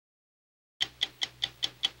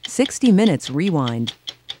60 Minutes Rewind.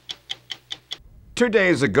 2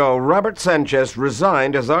 days ago, Robert Sanchez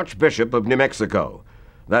resigned as Archbishop of New Mexico.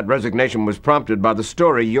 That resignation was prompted by the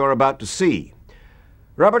story you're about to see.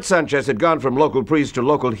 Robert Sanchez had gone from local priest to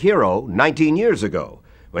local hero 19 years ago,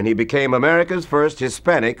 when he became America's first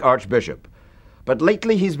Hispanic Archbishop. But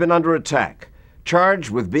lately he's been under attack, charged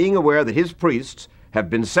with being aware that his priests have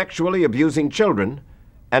been sexually abusing children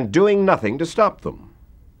and doing nothing to stop them.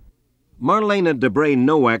 Marlena DeBray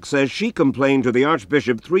Nowak says she complained to the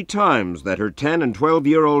Archbishop 3 times that her 10- and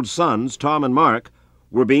 12-year-old sons, Tom and Mark,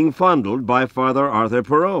 were being fondled by Father Arthur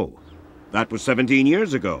Perot. That was 17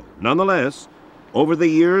 years ago. Nonetheless, over the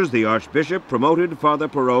years, the Archbishop promoted Father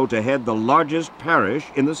Perot to head the largest parish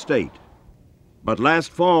in the state. But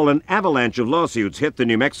last fall, an avalanche of lawsuits hit the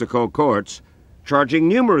New Mexico courts, charging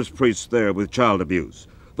numerous priests there with child abuse.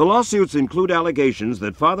 The lawsuits include allegations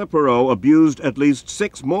that Father Perot abused at least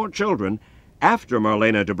 6 more children after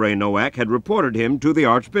Marlena DeBray Nowak had reported him to the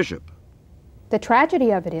Archbishop. The tragedy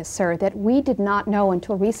of it is, sir, that we did not know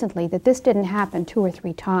until recently that this didn't happen 2 or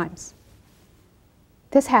 3 times.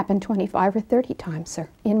 This happened 25 or 30 times, sir,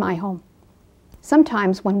 in my home.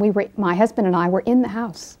 Sometimes when my husband and I were in the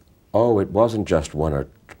house. Oh, it wasn't just 1 or...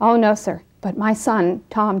 Oh, no, sir. But my son,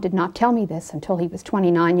 Tom, did not tell me this until he was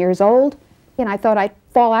 29 years old, and I thought I'd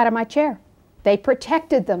fall out of my chair. They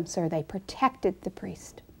protected them, sir. They protected the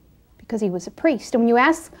priest because he was a priest. And when you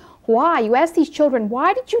ask why, you ask these children,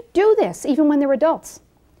 why did you do this, even when they're adults?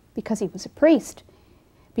 Because he was a priest.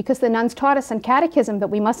 Because the nuns taught us in catechism that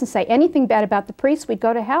we mustn't say anything bad about the priest, we'd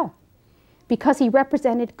go to hell. Because he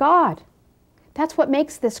represented God. That's what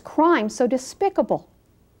makes this crime so despicable.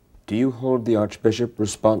 Do you hold the Archbishop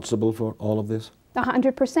responsible for all of this?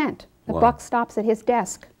 100%. The Why? buck stops at his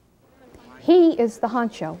desk. He is the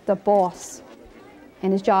honcho, the boss,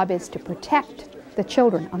 and his job is to protect the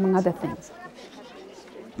children, among other things.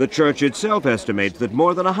 The church itself estimates that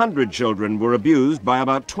more than 100 children were abused by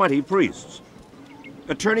about 20 priests.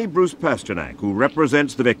 Attorney Bruce Pasternak, who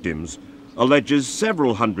represents the victims, alleges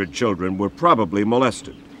several hundred children were probably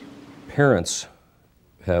molested. Parents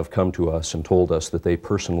have come to us and told us that they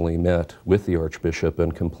personally met with the Archbishop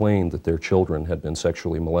and complained that their children had been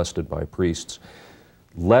sexually molested by priests.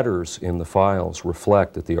 Letters in the files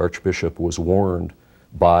reflect that the Archbishop was warned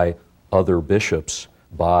by other bishops,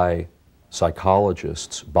 by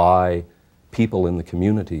psychologists, by people in the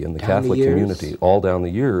community, in the Catholic community. All down the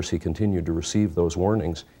years, he continued to receive those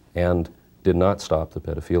warnings and did not stop the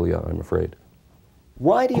pedophilia, I'm afraid.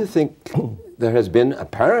 Why do you think there has been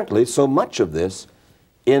apparently so much of this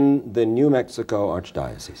in the New Mexico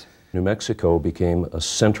Archdiocese? New Mexico became a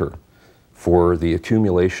center for the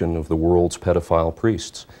accumulation of the world's pedophile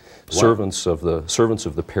priests. Wow. Servants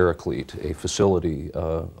of the Paraclete, a facility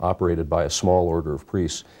operated by a small order of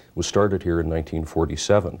priests, was started here in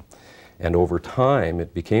 1947. And over time,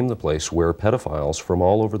 it became the place where pedophiles from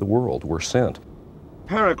all over the world were sent.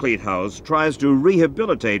 Paraclete House tries to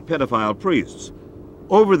rehabilitate pedophile priests.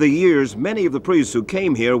 Over the years, many of the priests who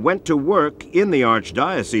came here went to work in the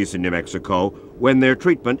Archdiocese in New Mexico when their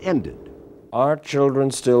treatment ended. Are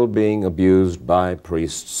children still being abused by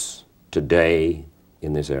priests today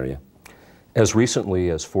in this area? As recently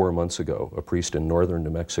as 4 months ago, a priest in northern New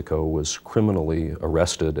Mexico was criminally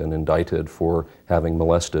arrested and indicted for having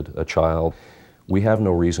molested a child. We have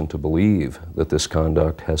no reason to believe that this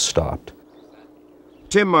conduct has stopped.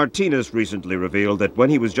 Tim Martinez recently revealed that when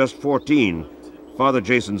he was just 14, Father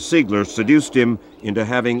Jason Siegler seduced him into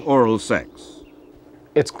having oral sex.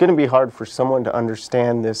 It's going to be hard for someone to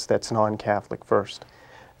understand this that's non-Catholic first.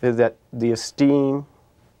 That the esteem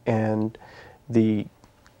and the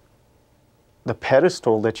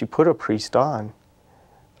pedestal that you put a priest on,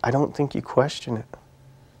 I don't think you question it.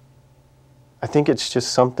 I think it's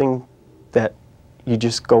just something that you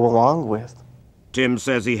just go along with. Tim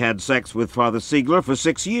says he had sex with Father Siegler for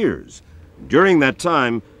 6 years. During that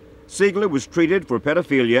time, Siegler was treated for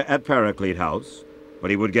pedophilia at Paraclete House, but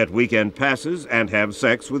he would get weekend passes and have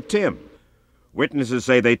sex with Tim. Witnesses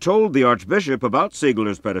say they told the Archbishop about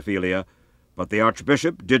Siegler's pedophilia, but the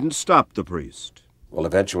Archbishop didn't stop the priest. Well,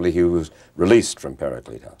 eventually he was released from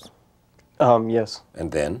Paraclete House. Yes.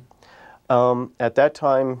 And then? At that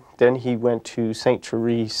time, then he went to St.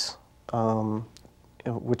 Therese,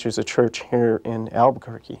 which is a church here in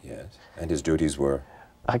Albuquerque. Yes. And his duties were?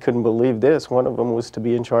 I couldn't believe this. One of them was to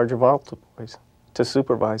be in charge of altar boys, to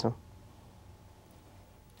supervise them.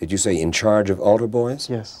 Did you say in charge of altar boys?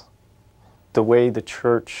 Yes. The way the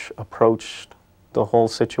church approached the whole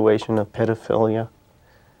situation of pedophilia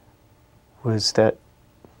was that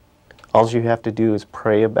all you have to do is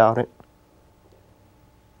pray about it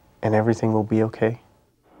and everything will be okay.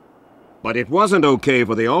 But it wasn't okay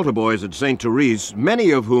for the altar boys at St. Therese,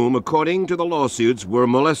 many of whom, according to the lawsuits, were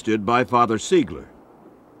molested by Father Siegler.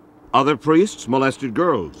 Other priests molested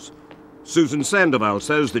girls. Susan Sandoval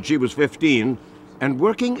says that she was 15 and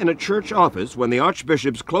working in a church office when the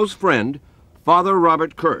Archbishop's close friend, Father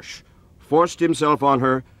Robert Kirsch, forced himself on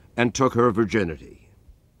her and took her virginity.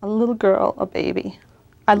 A little girl, a baby.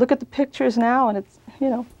 I look at the pictures now and it's, you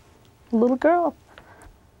know, a little girl.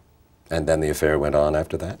 And then the affair went on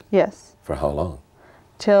after that? Yes. For how long?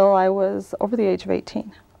 Till I was over the age of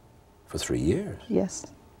 18. For 3 years? Yes.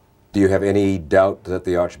 Do you have any doubt that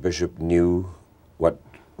the Archbishop knew what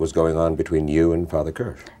was going on between you and Father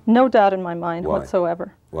Kirsch? No doubt in my mind Why?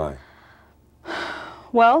 whatsoever. Why?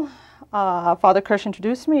 Well, Father Kirsch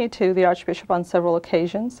introduced me to the Archbishop on several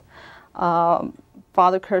occasions.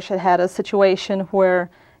 Father Kirsch had had a situation where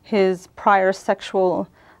his prior sexual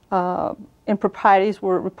improprieties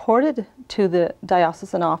were reported to the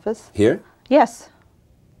diocesan office. Here? Yes.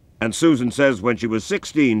 And Susan says when she was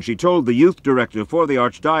 16, she told the youth director for the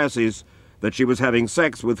archdiocese that she was having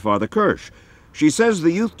sex with Father Kirsch. She says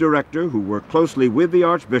the youth director, who worked closely with the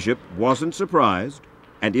Archbishop, wasn't surprised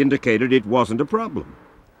and indicated it wasn't a problem.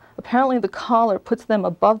 Apparently the collar puts them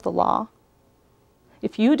above the law.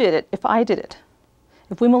 If you did it, if I did it,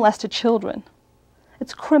 if we molested children,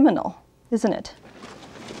 it's criminal, isn't it?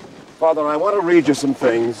 Father, I want to read you some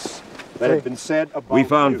things that have been said about We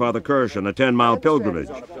found Father Kirsch on a 10-mile pilgrimage.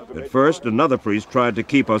 At first, another priest tried to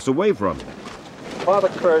keep us away from him. Father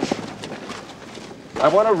Kirsch, I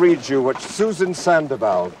want to read you what Susan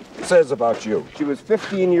Sandoval says about you. She was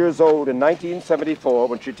 15 years old in 1974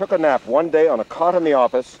 when she took a nap one day on a cot in the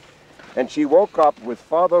office, and she woke up with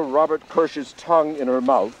Father Robert Kirsch's tongue in her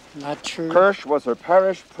mouth. Not true. Kirsch was her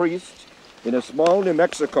parish priest in a small New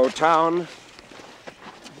Mexico town.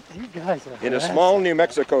 You guys are In a small New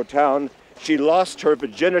Mexico town, she lost her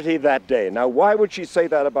virginity that day. Now, why would she say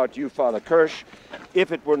that about you, Father Kirsch,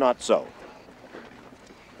 if it were not so?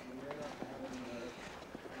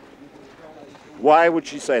 Why would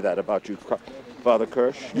she say that about you, Father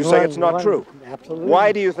Kirsch? You say it's not true. Absolutely.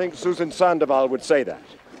 Why do you think Susan Sandoval would say that?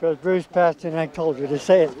 Because Bruce Pasternak told her to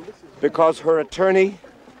say it. Because her attorney,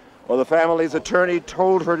 or the family's attorney,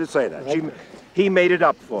 told her to say that. He made it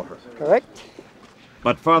up for her. Correct.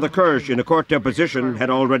 But Father Kirsch, in a court deposition, had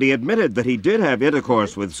already admitted that he did have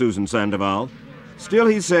intercourse with Susan Sandoval. Still,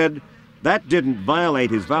 he said that didn't violate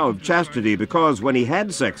his vow of chastity because when he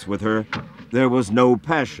had sex with her, there was no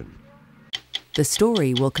passion. The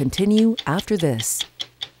story will continue after this.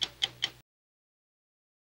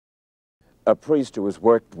 A priest who has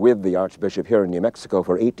worked with the Archbishop here in New Mexico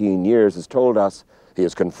for 18 years has told us, he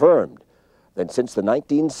has confirmed, that since the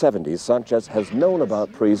 1970s, Sanchez has known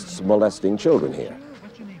about priests molesting children here.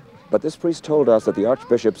 But this priest told us that the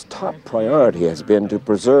Archbishop's top priority has been to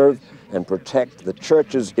preserve and protect the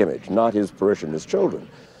Church's image, not his parishioners' children.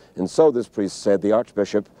 And so this priest said the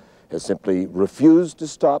Archbishop has simply refused to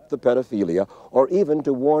stop the pedophilia or even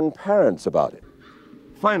to warn parents about it.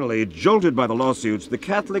 Finally, jolted by the lawsuits, the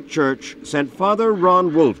Catholic Church sent Father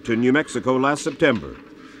Ron Wolf to New Mexico last September.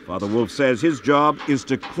 Father Wolf says his job is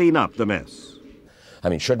to clean up the mess. I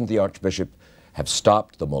mean, shouldn't the Archbishop have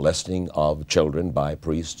stopped the molesting of children by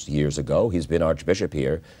priests years ago? He's been Archbishop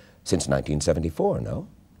here since 1974, no?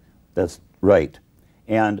 That's right.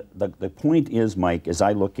 And the point is, Mike, as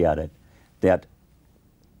I look at it, that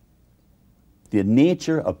the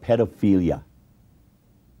nature of pedophilia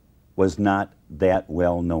was not that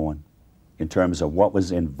well known in terms of what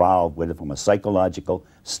was involved with it from a psychological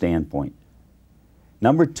standpoint.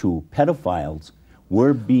 Number two, pedophiles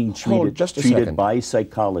were being treated by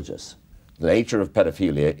psychologists. The nature of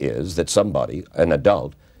pedophilia is that somebody, an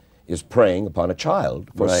adult, is preying upon a child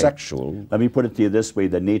for Right. sexual... Let me put it to you this way,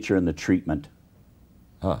 the nature and the treatment.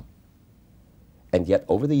 And yet,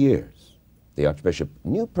 over the years, the Archbishop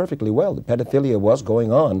knew perfectly well that pedophilia was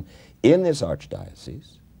going on in this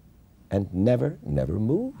archdiocese and never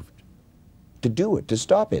moved to do it, to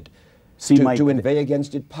stop it, See, to Mike, inveigh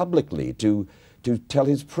against it publicly, to tell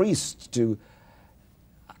his priests, to...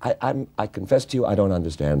 I confess to you, I don't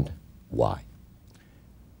understand why.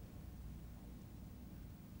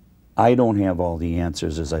 I don't have all the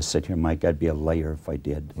answers as I sit here, Mike. I'd be a liar if I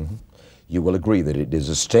did. Mm-hmm. You will agree that it is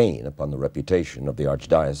a stain upon the reputation of the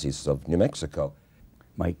Archdiocese of New Mexico.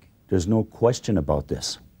 Mike, there's no question about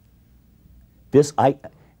this.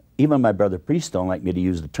 Even my brother priests don't like me to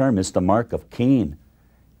use the term. It's the mark of Cain.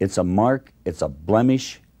 It's a mark, it's a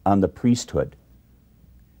blemish on the priesthood.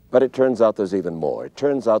 But it turns out there's even more. It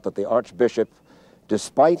turns out that the Archbishop,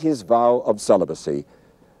 despite his vow of celibacy,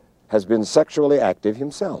 has been sexually active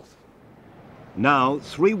himself. Now,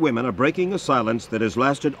 3 women are breaking a silence that has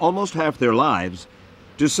lasted almost half their lives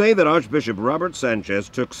to say that Archbishop Robert Sanchez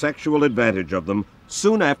took sexual advantage of them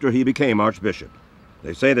soon after he became Archbishop.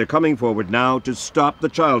 They say they're coming forward now to stop the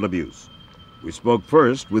child abuse. We spoke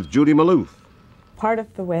first with Judy Maloof. Part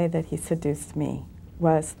of the way that he seduced me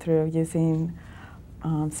was through using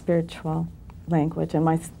spiritual language and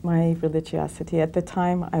my religiosity. At the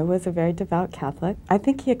time, I was a very devout Catholic. I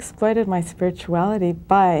think he exploited my spirituality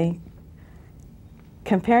by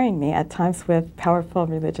comparing me at times with powerful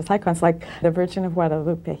religious icons like the Virgin of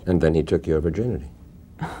Guadalupe. And then he took your virginity.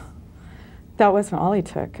 That wasn't all he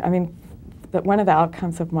took. I mean, one of the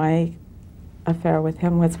outcomes of my affair with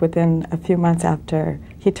him was within a few months after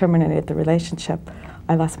he terminated the relationship,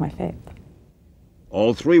 I lost my faith.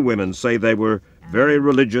 All 3 women say they were very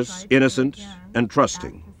religious, innocent, and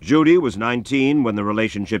trusting. Judy was 19 when the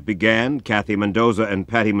relationship began. Kathy Mendoza and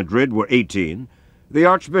Patty Madrid were 18. The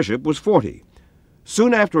Archbishop was 40.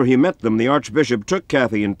 Soon after he met them, the Archbishop took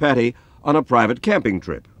Kathy and Patty on a private camping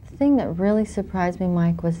trip. The thing that really surprised me,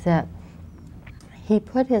 Mike, was that he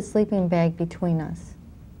put his sleeping bag between us.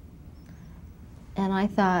 And I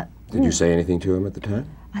thought... Did you say anything to him at the time?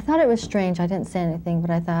 I thought it was strange. I didn't say anything,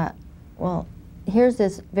 but I thought, well, here's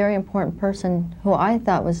this very important person who I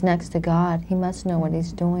thought was next to God. He must know what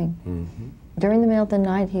he's doing. Mm-hmm. During the middle of the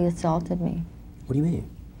night, he assaulted me. What do you mean?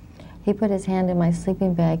 He put his hand in my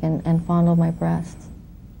sleeping bag and fondled my breasts.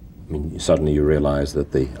 I mean, suddenly you realize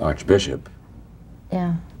that the Archbishop...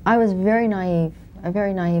 Yeah. I was very naive,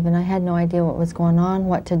 and I had no idea what was going on,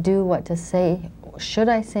 what to do, what to say. Should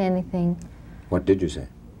I say anything? What did you say?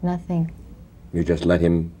 Nothing. You just let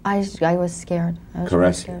him... I was scared. I was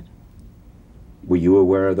caress really scared. Were you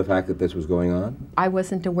aware of the fact that this was going on? I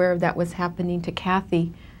wasn't aware of that was happening to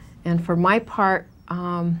Kathy. And for my part,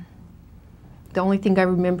 the only thing I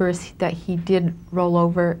remember is that he did roll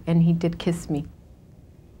over and he did kiss me.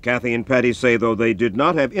 Kathy and Patty say, though they did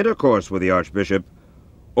not have intercourse with the Archbishop,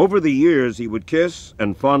 over the years he would kiss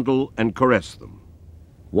and fondle and caress them.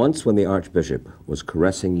 Once when the Archbishop was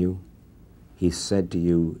caressing you, he said to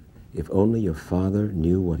you, if only your father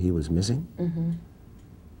knew what he was missing? Mm-hmm.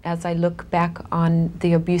 As I look back on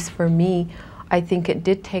the abuse for me, I think it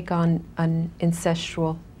did take on an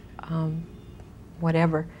incestual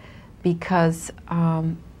whatever, because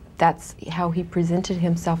that's how he presented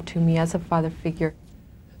himself to me as a father figure.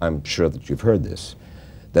 I'm sure that you've heard this,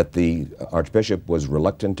 that the Archbishop was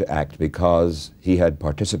reluctant to act because he had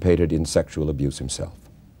participated in sexual abuse himself.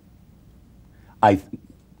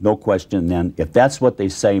 No question then, if that's what they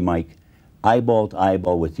say, Mike, eyeball to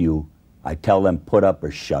eyeball with you, I tell them put up or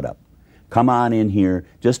shut up. Come on in here,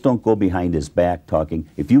 just don't go behind his back talking.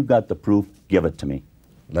 If you've got the proof, give it to me.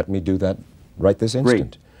 Let me do that right this instant.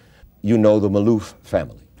 Great. You know the Maloof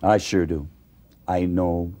family. I sure do. I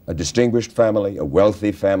know. A distinguished family, a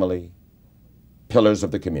wealthy family, pillars of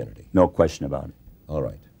the community. No question about it. All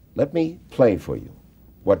right. Let me play for you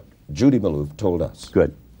what Judy Maloof told us.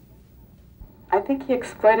 Good. I think he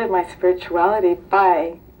exploited my spirituality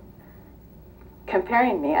by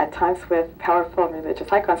comparing me at times with powerful religious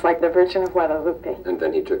icons like the Virgin of Guadalupe. And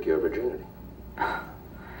then he took your virginity.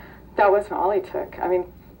 That wasn't all he took. I mean,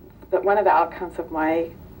 one of the outcomes of my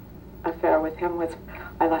affair with him was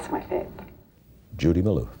I lost my faith. Judy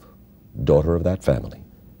Maloof, daughter of that family,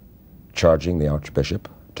 charging the Archbishop,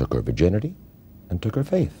 took her virginity and took her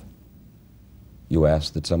faith. You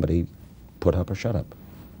asked that somebody put up or shut up.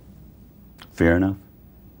 Fair enough.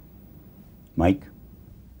 Mike,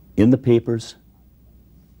 in the papers,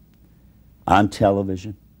 on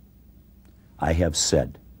television, I have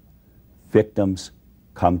said, victims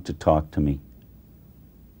come to talk to me.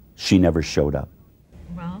 She never showed up.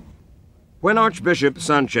 Well, When Archbishop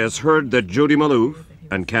Sanchez heard that Judy Maloof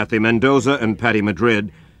and Kathy Mendoza and Patty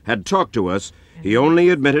Madrid had talked to us, he only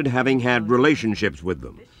admitted having had relationships with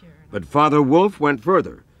them. But Father Wolf went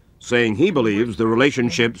further, saying he believes the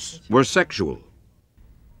relationships were sexual.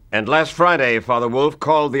 And last Friday, Father Wolf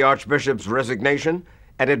called the Archbishop's resignation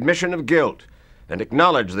an admission of guilt and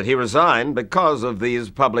acknowledged that he resigned because of these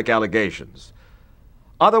public allegations.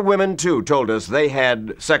 Other women, too, told us they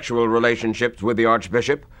had sexual relationships with the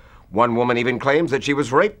Archbishop. One woman even claims that she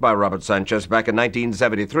was raped by Robert Sanchez back in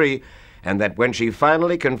 1973, and that when she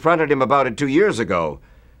finally confronted him about it 2 years ago,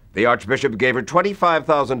 the Archbishop gave her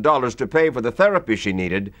 $25,000 to pay for the therapy she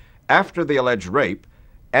needed after the alleged rape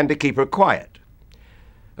and to keep her quiet.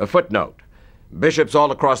 A footnote: bishops all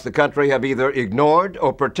across the country have either ignored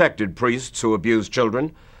or protected priests who abuse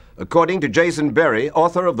children, according to Jason Berry,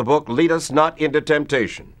 author of the book Lead Us Not Into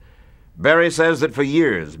Temptation. Berry says that for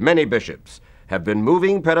years, many bishops have been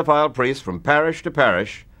moving pedophile priests from parish to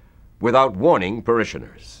parish without warning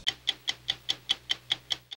parishioners.